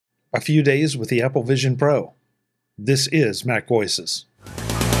A few days with the Apple Vision Pro. This is MacVoices.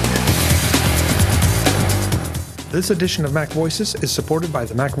 This edition of MacVoices is supported by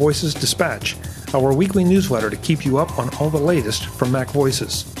the MacVoices Dispatch, our weekly newsletter to keep you up on all the latest from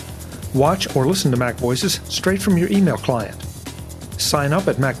MacVoices. Watch or listen to MacVoices straight from your email client. Sign up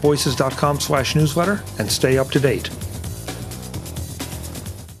at macvoices.com/newsletter and stay up to date.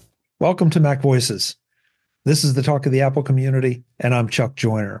 Welcome to MacVoices. This is the talk of the Apple community, and I'm Chuck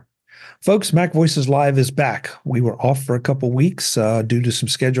Joyner. Folks, MacVoices Live is back. We were off for a couple weeks due to some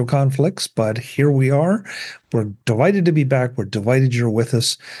schedule conflicts, but here we are. We're delighted to be back. We're delighted you're with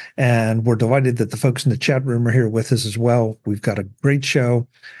us, and we're delighted that the folks in the chat room are here with us as well. We've got a great show.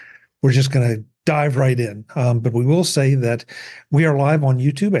 We're just going to dive right in. But we will say that we are live on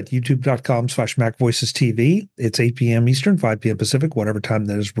YouTube at youtube.com/MacVoicesTV. It's 8 p.m. Eastern, 5 p.m. Pacific, whatever time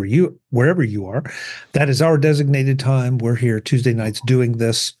that is wherever you are. That is our designated time. We're here Tuesday nights doing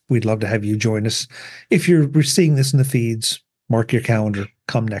this. We'd love to have you join us. If you're seeing this in the feeds, mark your calendar.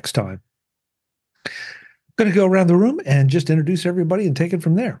 Come next time. I'm going to go around the room and just introduce everybody and take it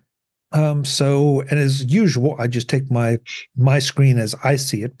from there. And as usual, I just take my screen as I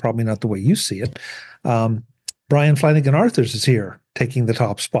see it, probably not the way you see it. Brian Flanagan Arthurs is here, taking the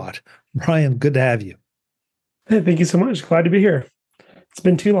top spot. Brian, good to have you. Hey, thank you so much. Glad to be here. It's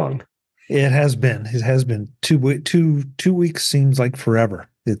been too long. It has been. It has been. Two weeks seems like forever.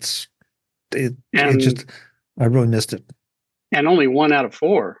 It just, I really missed it. And only 1 out of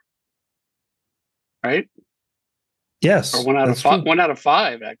 4, right? Yes. Or 1 out of 5. 1 out of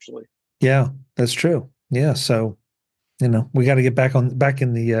 5, actually. Yeah, that's true. Yeah, so we got to get back in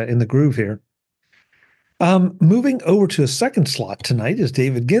the groove here. Moving over to a second slot tonight is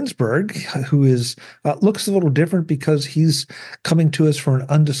David Ginsburg, who is looks a little different because he's coming to us from an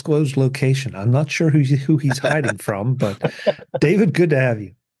undisclosed location. I'm not sure who he's hiding from, but David, good to have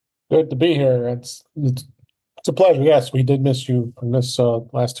you. Good to be here. It's a pleasure. Yes, we did miss you from this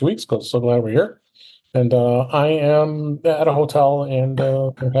last 2 weeks. So glad we're here. And I am at a hotel, and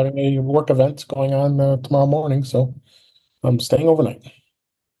we're having a work event going on tomorrow morning, so I'm staying overnight.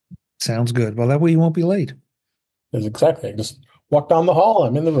 Sounds good. Well, that way you won't be late. Yes, exactly. I just walk down the hall.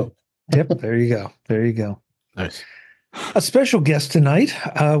 I'm in the room. Yep, there you go. There you go. Nice. A special guest tonight,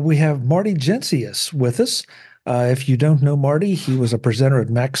 we have Marty Gencius with us. If you don't know Marty, he was a presenter at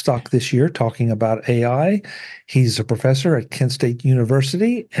MacStock this year talking about AI. He's a professor at Kent State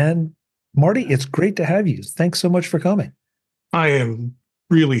University, and Marty, it's great to have you. Thanks so much for coming. I am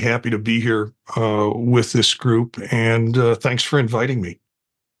really happy to be here with this group, and thanks for inviting me.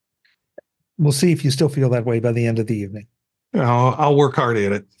 We'll see if you still feel that way by the end of the evening. I'll work hard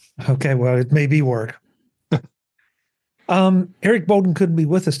at it. Okay, well, it may be work. Eric Bolden couldn't be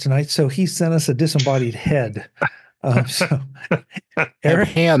with us tonight, so he sent us a disembodied head. Eric,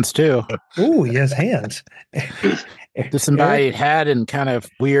 hands too. Oh, he has hands. Disembodied head and kind of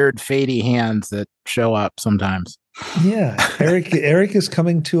weird, fadey hands that show up sometimes. Yeah, Eric is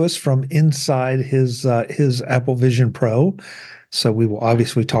coming to us from inside his Apple Vision Pro, so we will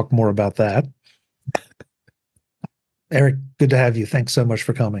obviously talk more about that. Eric, good to have you. Thanks so much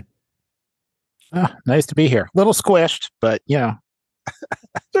for coming. Oh, nice to be here. A little squished, but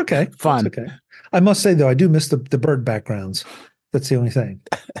it's okay. Fun. It's okay. I must say though, I do miss the bird backgrounds. That's the only thing.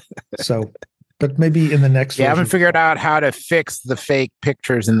 So. But maybe in the next version. I haven't figured out how to fix the fake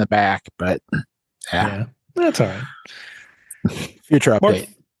pictures in the back, but yeah that's all right. Future update.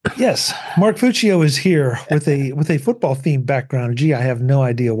 Yes, Mark Fuccio is here with a football themed background. Gee, I have no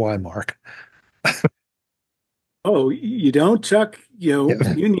idea why, Mark. Oh, you don't, Chuck? You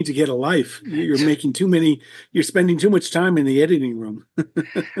need to get a life. You're making too many. You're spending too much time in the editing room.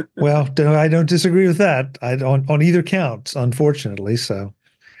 Well, I don't disagree with that. On either count, unfortunately. So.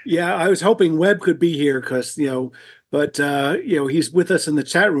 Yeah, I was hoping Webb could be here because, but he's with us in the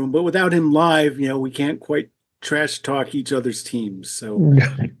chat room. But without him live, we can't quite trash talk each other's teams. So,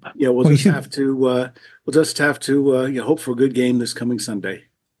 we'll just have to hope for a good game this coming Sunday.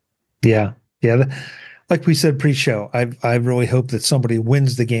 Yeah. Like we said pre-show, I really hope that somebody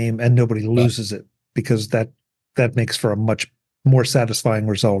wins the game and nobody loses it, because that makes for a much more satisfying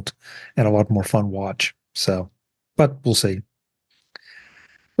result and a lot more fun watch. So, but we'll see.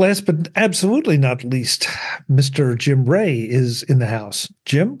 Last but absolutely not least, Mr. Jim Ray is in the house.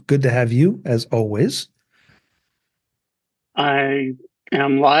 Jim, good to have you as always. I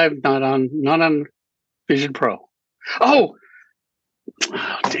am live, not on Vision Pro. Oh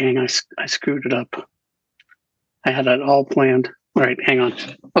dang! I screwed it up. I had that all planned. All right, hang on.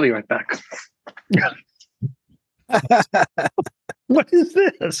 I'll be right back. What is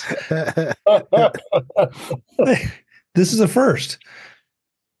this? This is a first.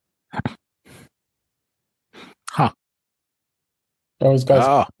 I always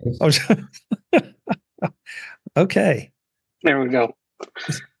guys. Oh, Okay. There we go.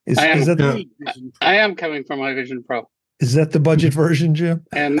 I am coming from my Vision Pro. Is that the budget version, Jim?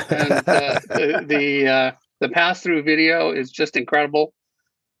 And the pass-through video is just incredible.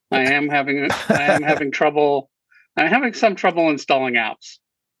 I am having trouble. I'm having some trouble installing apps.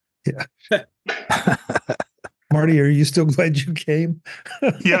 Yeah. Marty, are you still glad you came?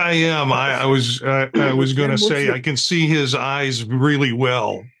 Yeah, I am. I was going to say I can see his eyes really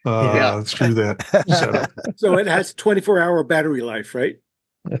well through that setup. So it has 24-hour battery life, right?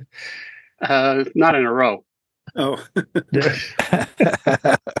 Not in a row. Oh.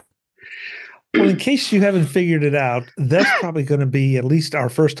 Well, in case you haven't figured it out, that's probably going to be at least our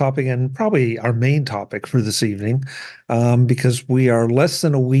first topic and probably our main topic for this evening, because we are less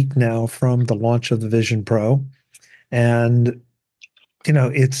than a week now from the launch of the Vision Pro, and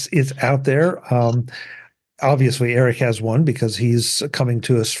it's out there. Obviously, Eric has one because he's coming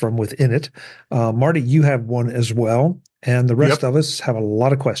to us from within it. Marty, you have one as well, and the rest of us have a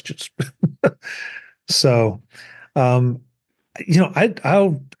lot of questions. So, I'll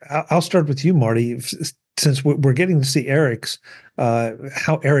start with you, Marty. Since we're getting to see Eric's,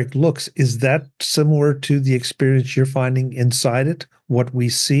 how Eric looks, is that similar to the experience you're finding inside it, what we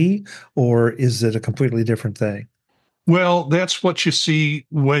see, or is it a completely different thing? Well, that's what you see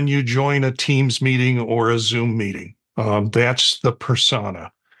when you join a Teams meeting or a Zoom meeting. That's the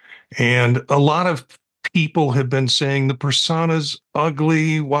persona. And a lot of people have been saying the persona's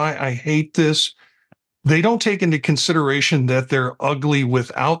ugly. Why? I hate this. They don't take into consideration that they're ugly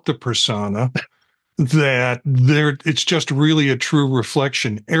without the persona, that it's just really a true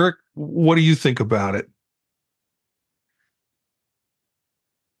reflection. Eric, what do you think about it?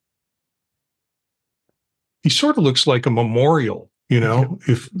 He sort of looks like a memorial, Yeah.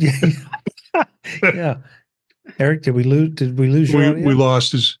 Eric, did we lose your audio? We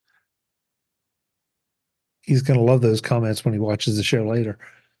lost his. He's going to love those comments when he watches the show later.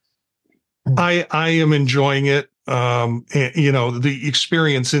 I am enjoying it. The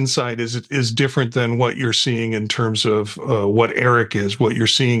experience inside is different than what you're seeing in terms of what Eric is. What you're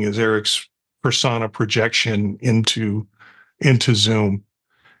seeing is Eric's persona projection into Zoom.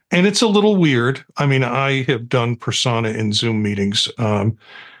 And it's a little weird. I mean, I have done persona in Zoom meetings,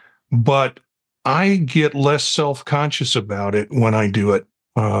 but I get less self-conscious about it when I do it.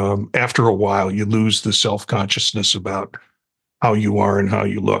 After a while, you lose the self-consciousness about how you are and how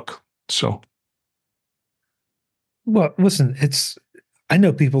you look. So, well, listen, I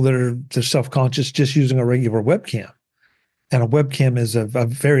know people they're self-conscious just using a regular webcam. And a webcam is a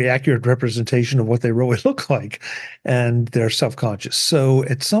very accurate representation of what they really look like, and they're self-conscious. So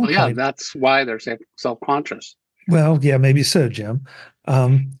at some point, that's why they're self-conscious. Well, yeah, maybe so, Jim.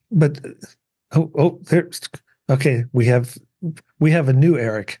 But there's okay. We have a new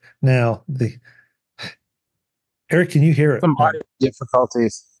Eric now. Eric, can you hear it? Some audio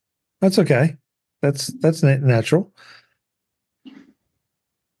difficulties. That's okay. That's natural.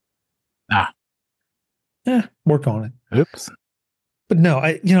 Yeah, work on it. Oops. But no,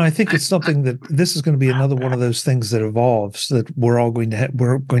 I think it's something that this is going to be another one of those things that evolves, that we're all going to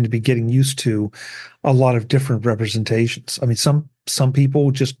we're going to be getting used to a lot of different representations. I mean, some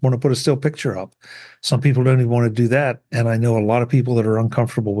people just want to put a still picture up. Some people don't even want to do that. And I know a lot of people that are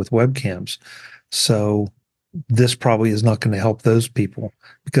uncomfortable with webcams. So this probably is not going to help those people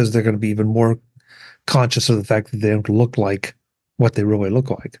because they're going to be even more conscious of the fact that they don't look like what they really look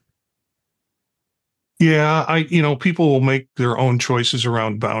like. Yeah, people will make their own choices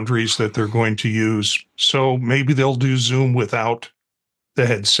around boundaries that they're going to use. So maybe they'll do Zoom without the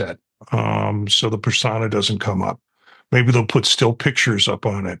headset, so the persona doesn't come up. Maybe they'll put still pictures up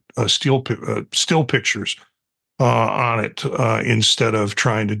on it, still pictures on it instead of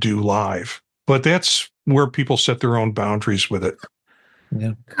trying to do live. But that's where people set their own boundaries with it.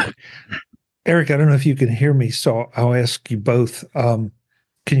 Yeah. Eric, I don't know if you can hear me, so I'll ask you both. Do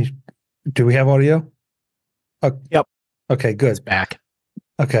we have audio? Yep. Okay, good. It's back.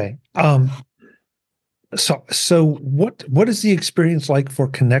 Okay. So what is the experience like for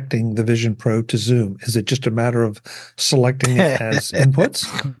connecting the Vision Pro to Zoom? Is it just a matter of selecting it as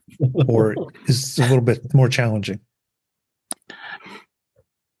inputs, or is it a little bit more challenging?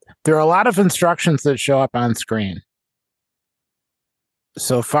 There are a lot of instructions that show up on screen.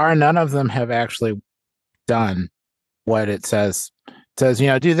 So far, none of them have actually done what it says. It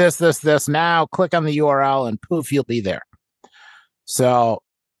says, do this now, click on the URL and poof, you'll be there. So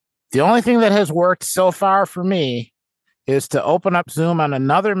the only thing that has worked so far for me is to open up Zoom on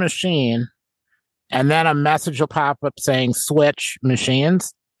another machine, and then a message will pop up saying switch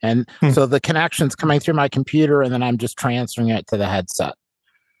machines. And so the connection's coming through my computer, and then I'm just transferring it to the headset.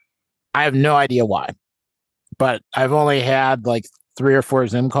 I have no idea why, but I've only had like 3 or 4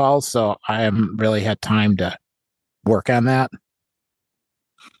 Zoom calls, so I haven't really had time to work on that.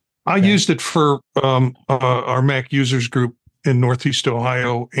 I used it for our Mac users group in Northeast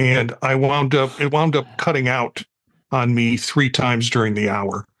Ohio, and it wound up cutting out on me 3 times during the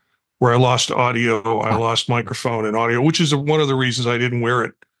hour, where I lost audio, I lost microphone and audio, which is one of the reasons I didn't wear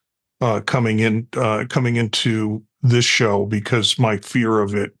it coming into this show, because my fear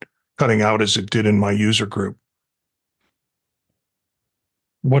of it cutting out as it did in my user group.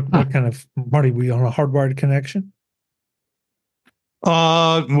 What kind of, Marty, were you on a hardwired connection?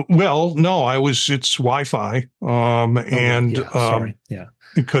 Well, no, it's Wi-Fi,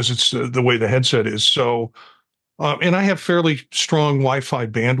 because it's the way the headset is. So, and I have fairly strong Wi-Fi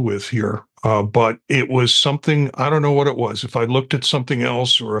bandwidth here, but it was something, I don't know what it was. If I looked at something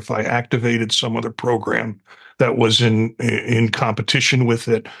else, or if I activated some other program that was in competition with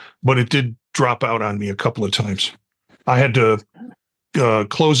it, but it did drop out on me a couple of times. I had to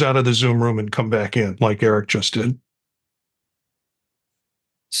close out of the Zoom room and come back in, like Eric just did.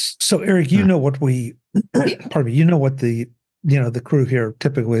 So, Eric, you know what pardon me, you know what the crew here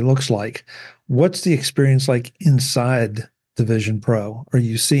typically looks like. What's the experience like inside the Vision Pro? Are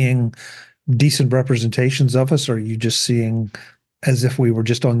you seeing decent representations of us, or are you just seeing as if we were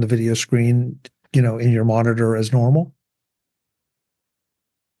just on the video screen, in your monitor as normal?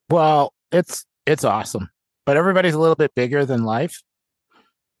 Well, it's awesome, but everybody's a little bit bigger than life.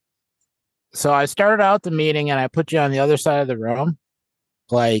 So I started out the meeting and I put you on the other side of the room,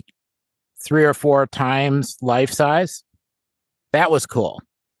 like 3 or 4 times life size. That was cool.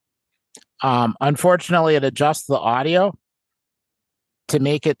 Unfortunately, it adjusts the audio to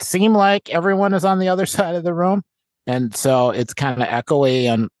make it seem like everyone is on the other side of the room. And so it's kind of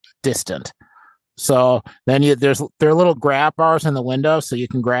echoey and distant. So then there are little grab bars in the window, so you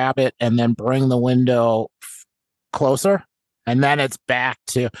can grab it and then bring the window closer. And then it's back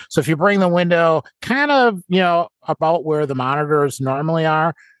to, so if you bring the window kind of, about where the monitors normally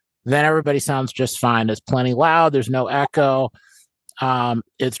are, then everybody sounds just fine. It's plenty loud. There's no echo.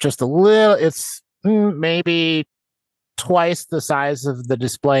 It's just it's maybe twice the size of the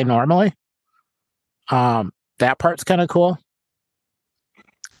display normally. That part's kind of cool.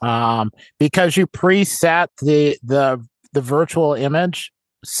 Because you preset the virtual image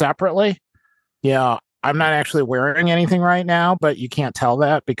separately. Yeah. I'm not actually wearing anything right now, but you can't tell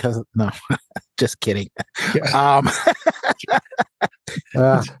that because no, just kidding. Yeah.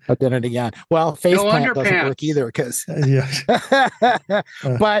 I did it again. Well, faceplant doesn't work either because.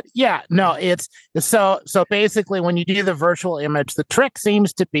 But yeah, no, it's so basically when you do the virtual image, the trick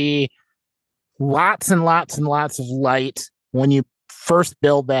seems to be lots and lots and lots of light when you first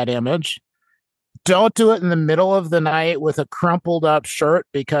build that image. Don't do it in the middle of the night with a crumpled up shirt,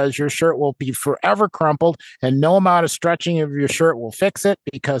 because your shirt will be forever crumpled and no amount of stretching of your shirt will fix it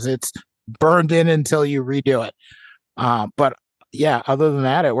because it's burned in until you redo it. But yeah, other than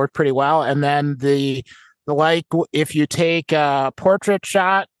that, it worked pretty well. And then the if you take a portrait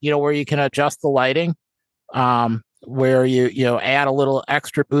shot, where you can adjust the lighting, where you add a little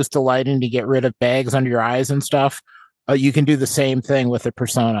extra boost of lighting to get rid of bags under your eyes and stuff, you can do the same thing with the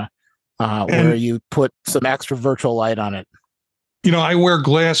persona. Where you put some extra virtual light on it. I wear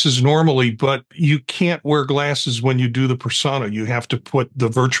glasses normally, but you can't wear glasses when you do the persona. You have to put the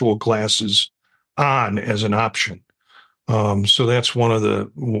virtual glasses on as an option. So that's one of the,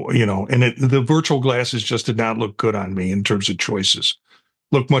 and the virtual glasses just did not look good on me in terms of choices.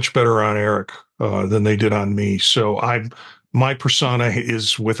 Look much better on Eric than they did on me. So my persona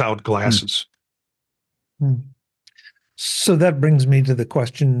is without glasses. So that brings me to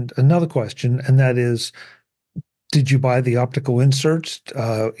another question, and that is, did you buy the optical inserts,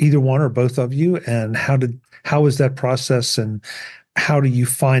 either one or both of you? And how is that process, and how do you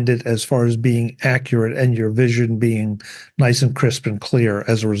find it as far as being accurate and your vision being nice and crisp and clear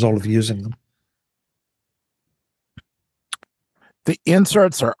as a result of using them? The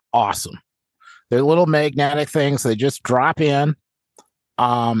inserts are awesome. They're little magnetic things. They just drop in,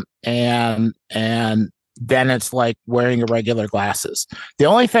 and then it's like wearing your regular glasses. The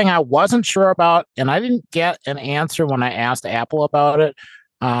only thing I wasn't sure about, and I didn't get an answer when I asked Apple about it.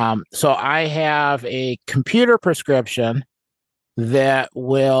 So I have a computer prescription that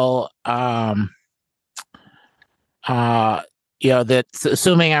will, that's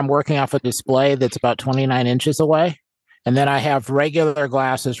assuming I'm working off a display that's about 29 inches away. And then I have regular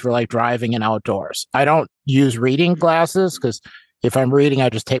glasses for like driving and outdoors. I don't use reading glasses because if I'm reading, I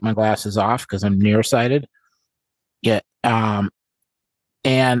just take my glasses off because I'm nearsighted. Yeah.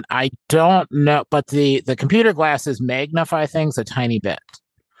 And I don't know, but the computer glasses magnify things a tiny bit.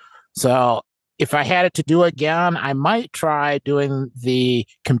 So if I had it to do again, I might try doing the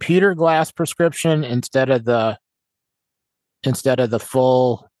computer glass prescription instead of the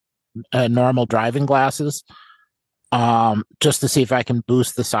full normal driving glasses, just to see if I can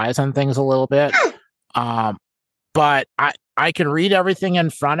boost the size on things a little bit. But I can read everything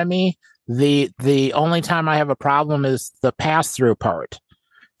in front of me. The only time I have a problem is the pass-through part.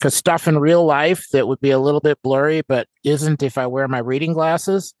 Because stuff in real life that would be a little bit blurry, but isn't if I wear my reading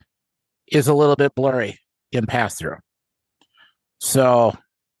glasses, is a little bit blurry in pass-through. So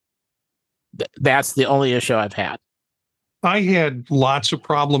that's the only issue I've had. I had lots of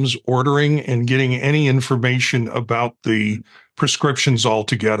problems ordering and getting any information about the prescriptions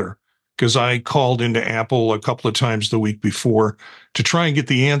altogether because I called into Apple a couple of times the week before to try and get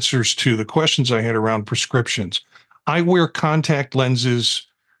the answers to the questions I had around prescriptions. I wear contact lenses,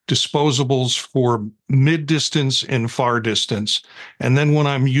 disposables for mid-distance and far distance. And then when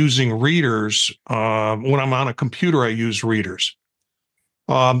I'm using readers, when I'm on a computer, I use readers.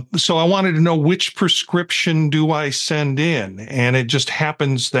 So I wanted to know which prescription do I send in? And it just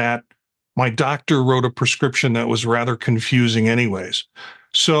happens that my doctor wrote a prescription that was rather confusing anyways.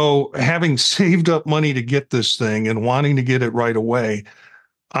 So having saved up money to get this thing and wanting to get it right away,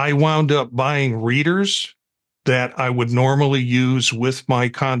 I wound up buying readers that I would normally use with my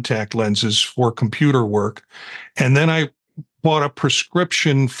contact lenses for computer work. And then I bought a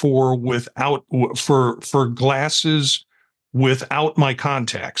prescription for glasses without my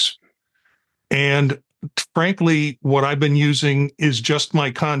contacts. And frankly, what I've been using is just my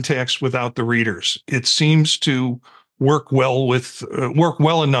contacts without the readers. It seems to work well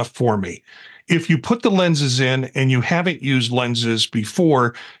enough for me. If you put the lenses in and you haven't used lenses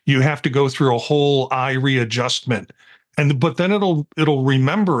before, you have to go through a whole eye readjustment. But then it'll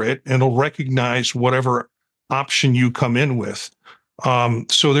remember it and it'll recognize whatever option you come in with.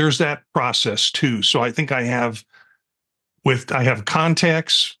 So there's that process too. So I think I have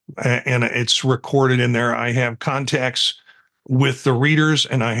contacts and it's recorded in there. I have contacts with the readers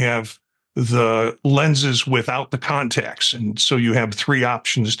and I have the lenses without the contacts. And so you have three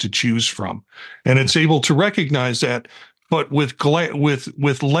options to choose from, and it's able to recognize that. But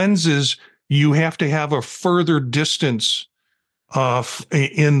with lenses, you have to have a further distance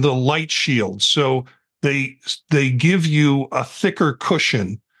in the light shield. So they give you a thicker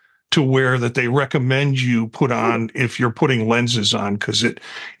cushion to where that they recommend you put on if you're putting lenses on, because it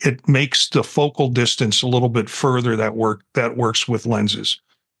makes the focal distance a little bit further that works with lenses.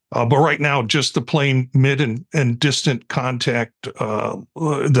 But right now, just the plain mid and distant contact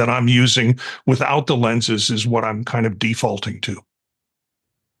that I'm using without the lenses is what I'm kind of defaulting to.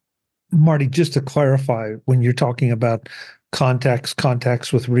 Marty, just to clarify, when you're talking about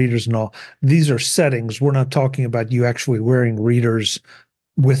contacts with readers and all, these are settings. We're not talking about you actually wearing readers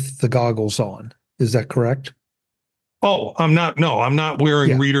with the goggles on. Is that correct? Oh, I'm not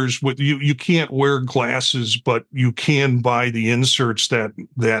wearing readers with you. You can't wear glasses, but you can buy the inserts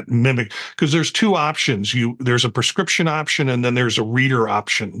that mimic, because there's two options. There's a prescription option and then there's a reader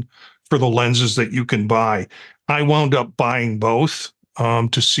option for the lenses that you can buy. I wound up buying both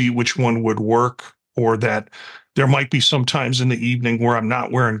to see which one would work, or that there might be some times in the evening where I'm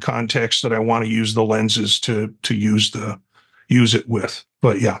not wearing contacts that I want to use the lenses to use it with.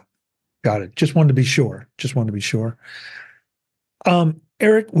 But yeah. Got it. Just wanted to be sure.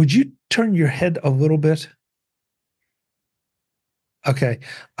 Eric, would you turn your head a little bit? Okay.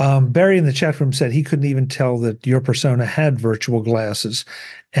 Barry in the chat room said he couldn't even tell that your persona had virtual glasses.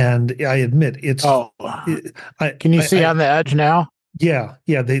 And I admit it's... Can you see on the edge now? Yeah.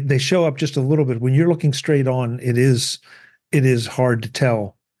 They show up just a little bit. When you're looking straight on, it is hard to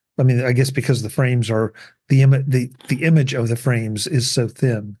tell. I mean, I guess because the frames are... the image of the frames is so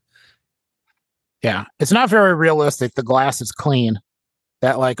thin. Yeah, it's not very realistic. The glass is clean.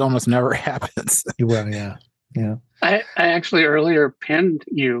 That almost never happens. Well, yeah. I actually earlier pinned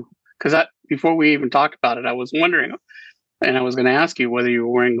you because before we even talked about it, I was wondering, and I was going to ask you whether you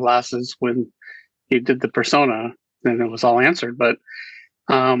were wearing glasses when you did the persona, and it was all answered. But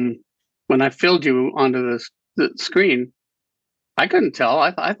when I filled you onto the screen, I couldn't tell.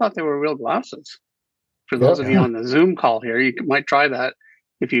 I thought they were real glasses. For those of you on the Zoom call here, you might try that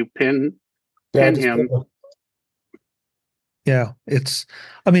if you pin him. Yeah, it's.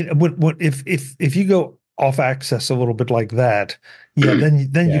 I mean, if you go off axis a little bit like that, then you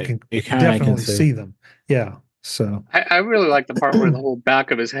can definitely see them. Yeah. So I really like the part where the whole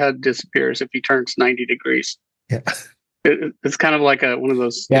back of his head disappears if he turns 90 degrees. Yeah. It's kind of like one of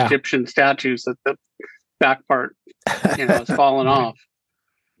those Egyptian statues that the back part, has fallen off.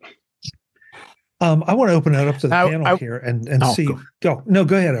 I want to open it up to the panel here and see. Go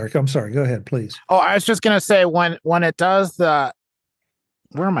ahead, Eric. I'm sorry. Go ahead, please. Oh, I was just gonna say when it does the,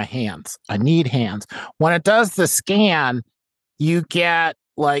 where are my hands? I need hands. When it does the scan, you get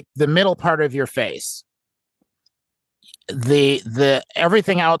like the middle part of your face. The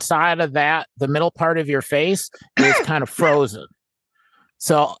everything outside of that, the middle part of your face is kind of frozen.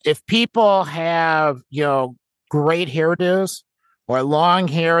 So if people have, great hairdos or long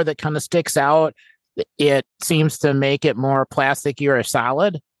hair that kind of sticks out, it seems to make it more plasticky or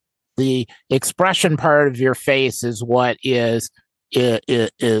solid. The expression part of your face is what is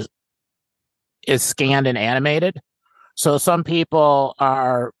scanned and animated. So some people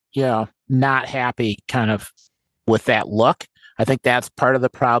are, not happy kind of with that look. I think that's part of the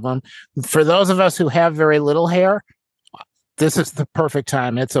problem. For those of us who have very little hair, this is the perfect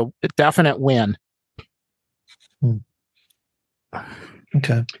time. It's a definite win.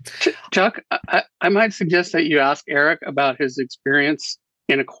 Okay. Chuck, I might suggest that you ask Eric about his experience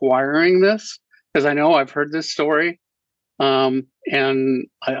in acquiring this, because I know I've heard this story. And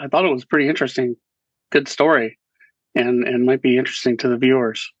I thought it was pretty interesting. Good story. And might be interesting to the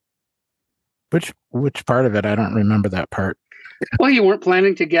viewers. Which part of it? I don't remember that part. Well, you weren't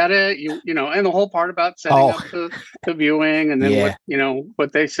planning to get it, and the whole part about setting up the viewing, and then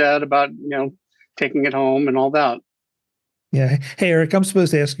what they said about taking it home and all that. Yeah. Hey, Eric, I'm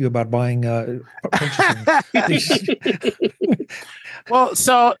supposed to ask you about buying purchasing. Well,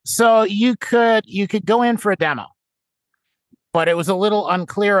 so you could go in for a demo, but it was a little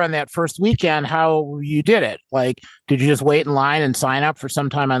unclear on that first weekend how you did it. Like, did you just wait in line and sign up for some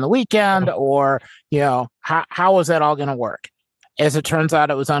time on the weekend, or how was that all going to work? As it turns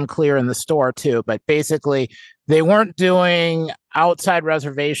out, it was unclear in the store too. But basically, they weren't doing outside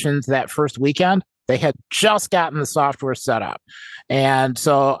reservations that first weekend. They had just gotten the software set up. And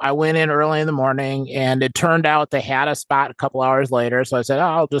so I went in early in the morning, and it turned out they had a spot a couple hours later. So I said,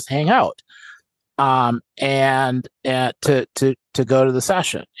 I'll just hang out and to go to the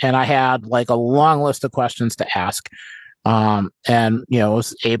session. And I had like a long list of questions to ask. And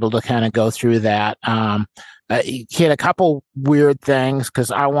was able to kind of go through that. He had a couple weird things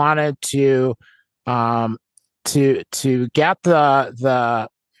because I wanted to get the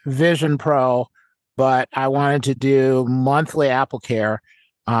Vision Pro, but I wanted to do monthly Apple Care.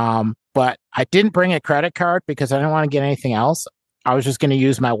 But I didn't bring a credit card because I didn't want to get anything else. I was just going to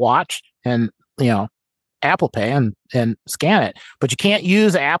use my watch and Apple Pay and scan it. But you can't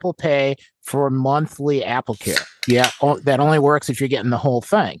use Apple Pay for monthly Apple Care. Yeah, that only works if you're getting the whole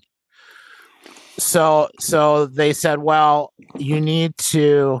thing. So they said, well, you have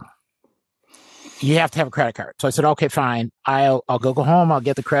to have a credit card. So I said, okay, fine. I'll go home. I'll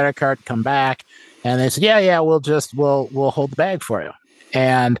get the credit card, come back. And they said, yeah, we'll hold the bag for you.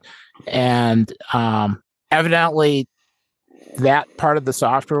 And evidently that part of the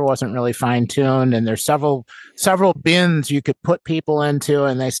software wasn't really fine tuned. And there's several bins you could put people into,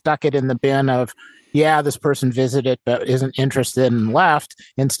 and they stuck it in the bin of, this person visited but isn't interested and left,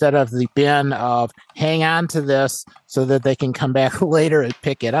 instead of the bin of hang on to this so that they can come back later and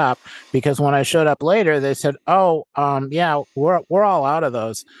pick it up. Because when I showed up later, they said, we're all out of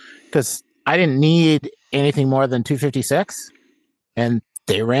those, because I didn't need anything more than 256, and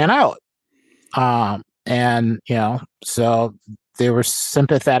they ran out. So they were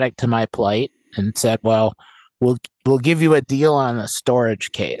sympathetic to my plight and said, well, we'll give you a deal on the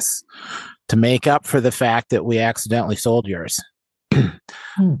storage case to make up for the fact that we accidentally sold yours.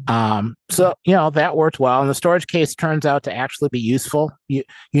 So that worked well. And the storage case turns out to actually be useful. You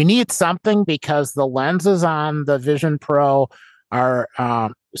need something because the lenses on the Vision Pro are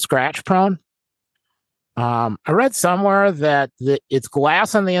scratch prone. I read somewhere that it's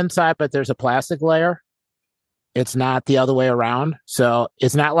glass on the inside, but there's a plastic layer. It's not the other way around. So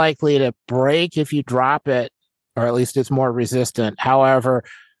it's not likely to break if you drop it, or at least it's more resistant. However,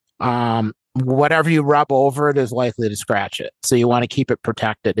 whatever you rub over it is likely to scratch it. So you want to keep it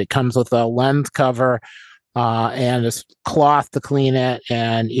protected. It comes with a lens cover and a cloth to clean it.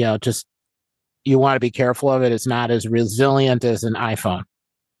 And, you want to be careful of it. It's not as resilient as an iPhone.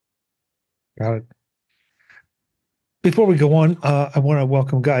 Got it. Before we go on, I want to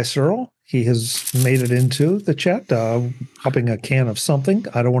welcome Guy Searle. He has made it into the chat, popping a can of something.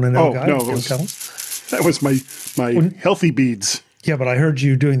 I don't want to know, Guy. No, that was my healthy beads. Yeah, but I heard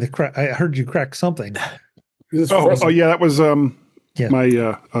you doing the crack. I heard you crack something. Yeah, that was my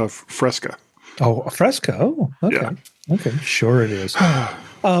Fresca. Oh, a Fresca. Oh, okay. Yeah. Okay, sure it is.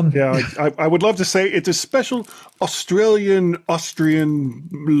 I would love to say it's a special Austrian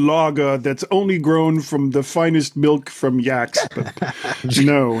lager that's only grown from the finest milk from yaks, but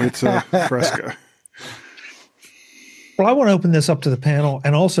no, it's a Fresca. Well, I want to open this up to the panel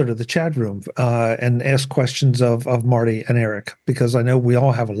and also to the chat room and ask questions of Marty and Eric, because I know we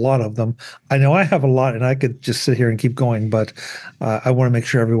all have a lot of them. I know I have a lot, and I could just sit here and keep going, but I want to make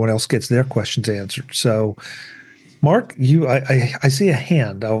sure everyone else gets their questions answered. So, Mark, I see a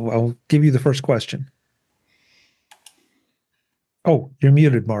hand. I'll give you the first question. Oh, you're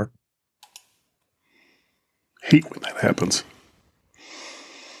muted, Mark. Hate when that happens.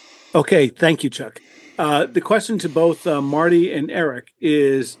 Okay, thank you, Chuck. The question to both Marty and Eric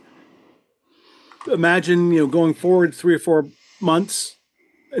is: imagine, going forward 3 or 4 months,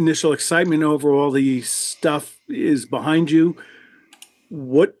 initial excitement over all the stuff is behind you.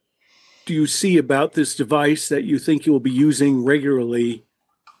 What do you see about this device that you think you will be using regularly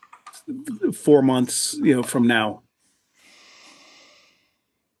 4 months, from now?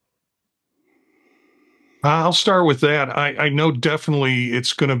 I'll start with that. I know definitely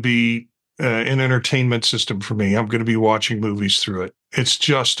it's going to be an entertainment system for me. I'm going to be watching movies through it. It's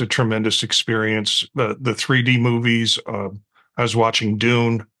just a tremendous experience. The 3D movies, I was watching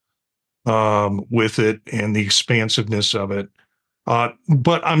Dune with it and the expansiveness of it.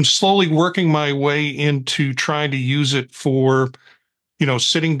 But I'm slowly working my way into trying to use it for,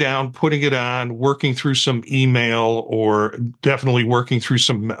 sitting down, putting it on, working through some email, or definitely working through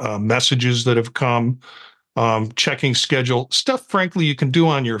some messages that have come, checking schedule stuff. Frankly, you can do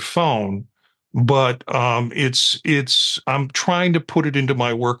on your phone, but I'm trying to put it into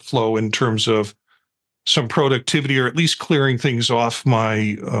my workflow in terms of some productivity, or at least clearing things off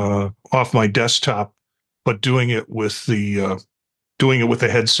my desktop, but doing it with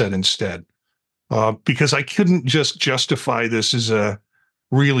a headset instead, because I couldn't just justify this as a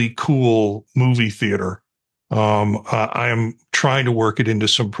really cool movie theater. I am trying to work it into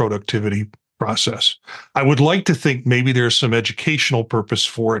some productivity process. I would like to think maybe there's some educational purpose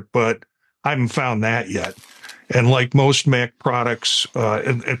for it, but I haven't found that yet. And like most Mac products,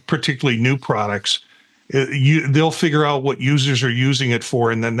 and particularly new products, they'll figure out what users are using it for,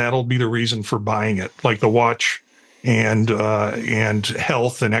 and then that'll be the reason for buying it. Like the watch and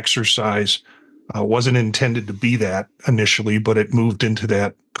health and exercise wasn't intended to be that initially, but it moved into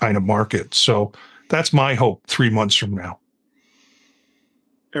that kind of market. So that's my hope 3 months from now.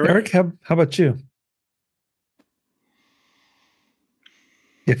 Eric, how about you?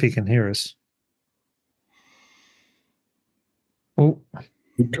 If he can hear us. Oh,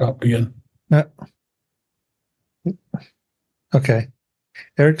 You dropped again. Okay.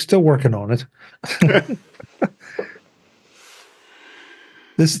 Eric's still working on it.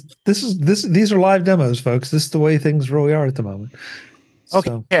 These are live demos, folks. This is the way things really are at the moment. Okay,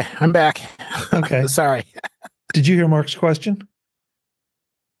 So, I'm back. Okay. Sorry. Did you hear Mark's question?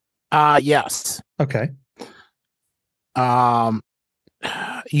 Yes. Okay.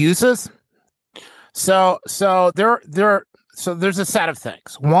 Uses. So there's a set of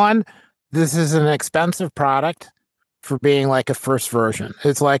things. One, this is an expensive product for being like a first version.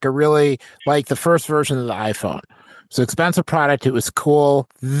 It's like like the first version of the iPhone. It's an expensive product. It was cool.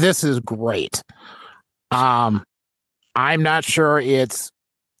 This is great. I'm not sure its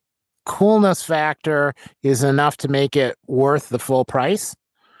coolness factor is enough to make it worth the full price.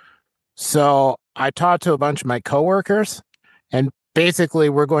 So I talked to a bunch of my coworkers, and basically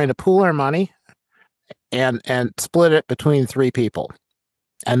we're going to pool our money and split it between 3 people.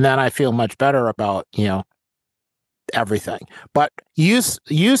 And then I feel much better about, everything. But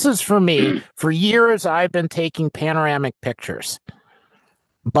uses for me, for years I've been taking panoramic pictures.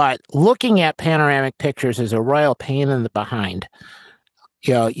 But looking at panoramic pictures is a royal pain in the behind.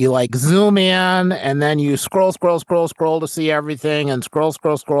 You like zoom in and then you scroll to see everything, and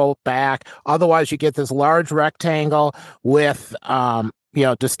scroll back. Otherwise, you get this large rectangle with,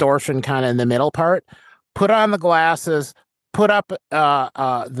 distortion kind of in the middle part. Put on the glasses, put up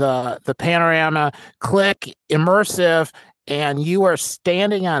the panorama, click immersive, and you are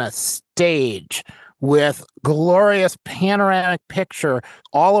standing on a stage with glorious panoramic picture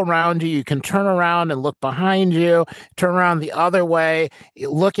all around you. You can turn around and look behind you, turn around the other way,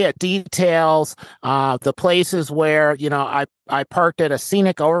 look at details, the places where, I parked at a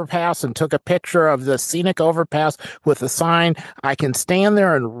scenic overpass and took a picture of the scenic overpass with a sign. I can stand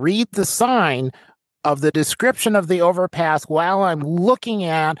there and read the sign of the description of the overpass while I'm looking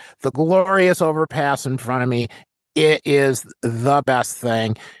at the glorious overpass in front of me. It is the best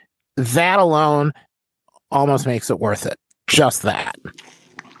thing. That alone almost makes it worth it. Just that.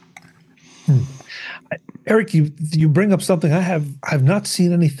 Eric, you bring up something I've not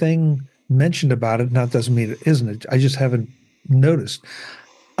seen anything mentioned about it. Now, that doesn't mean it isn't. I just haven't noticed.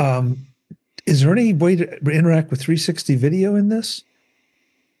 Is there any way to interact with 360 video in this?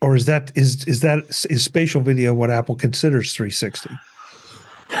 Or is spatial video what Apple considers 360?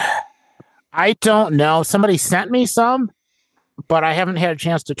 I don't know. Somebody sent me some, but I haven't had a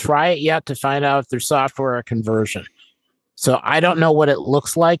chance to try it yet to find out if there's software or conversion. So I don't know what it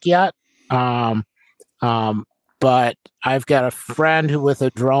looks like yet. But I've got a friend who with a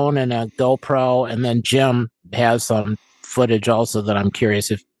drone and a GoPro, and then Jim has some footage also that I'm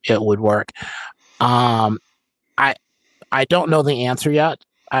curious if it would work. I don't know the answer yet.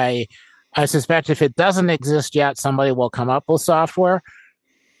 I suspect if it doesn't exist yet, somebody will come up with software.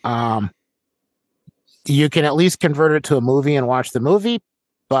 You can at least convert it to a movie and watch the movie,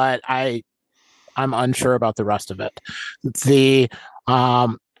 but I'm unsure about the rest of it. That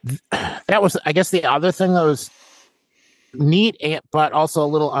was, I guess, the other thing that was neat, but also a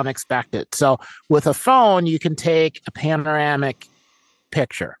little unexpected. So with a phone, you can take a panoramic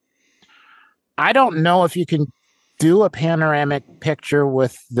picture. I don't know if you can do a panoramic picture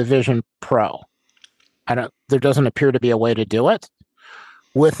with the Vision Pro. There doesn't appear to be a way to do it.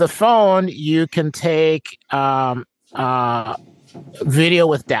 With the phone, you can take video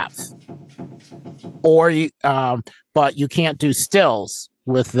with depth, but you can't do stills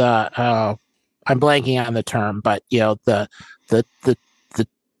with the. I'm blanking on the term, but the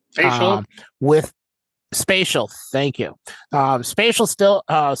Facial? With spatial. Thank you. Spatial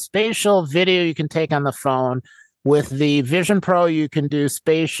video you can take on the phone. With the Vision Pro, you can do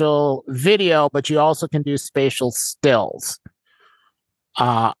spatial video, but you also can do spatial stills.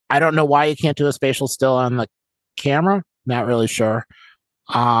 I don't know why you can't do a spatial still on the camera. Not really sure.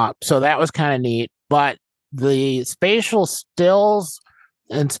 So that was kind of neat. But the spatial stills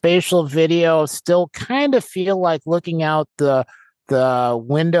and spatial video still kind of feel like looking out the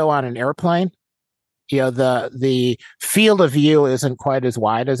window on an airplane. The field of view isn't quite as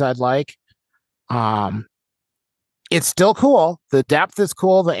wide as I'd like. It's still cool. The depth is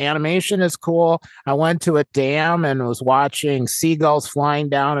cool. The animation is cool. I went to a dam and was watching seagulls flying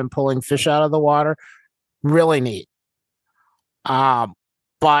down and pulling fish out of the water. Really neat.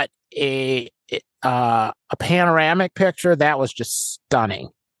 But a panoramic picture, that was just stunning.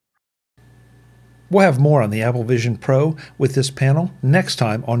 We'll have more on the Apple Vision Pro with this panel next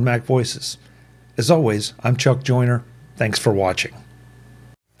time on MacVoices. As always, I'm Chuck Joyner. Thanks for watching.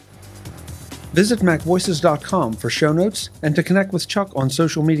 Visit MacVoices.com for show notes and to connect with Chuck on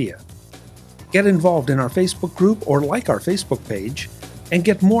social media. Get involved in our Facebook group or like our Facebook page, and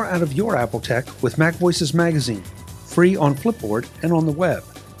get more out of your Apple tech with MacVoices Magazine, free on Flipboard and on the web.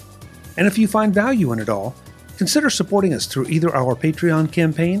 And if you find value in it all, consider supporting us through either our Patreon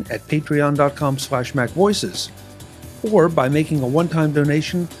campaign at patreon.com/MacVoices or by making a one-time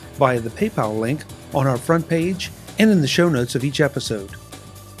donation via the PayPal link on our front page and in the show notes of each episode.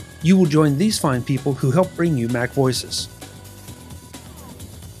 You will join these fine people who help bring you MacVoices.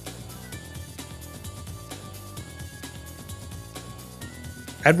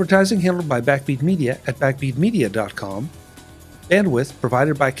 Advertising handled by Backbeat Media at backbeatmedia.com. Bandwidth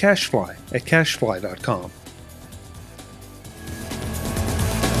provided by CacheFly at cachefly.com.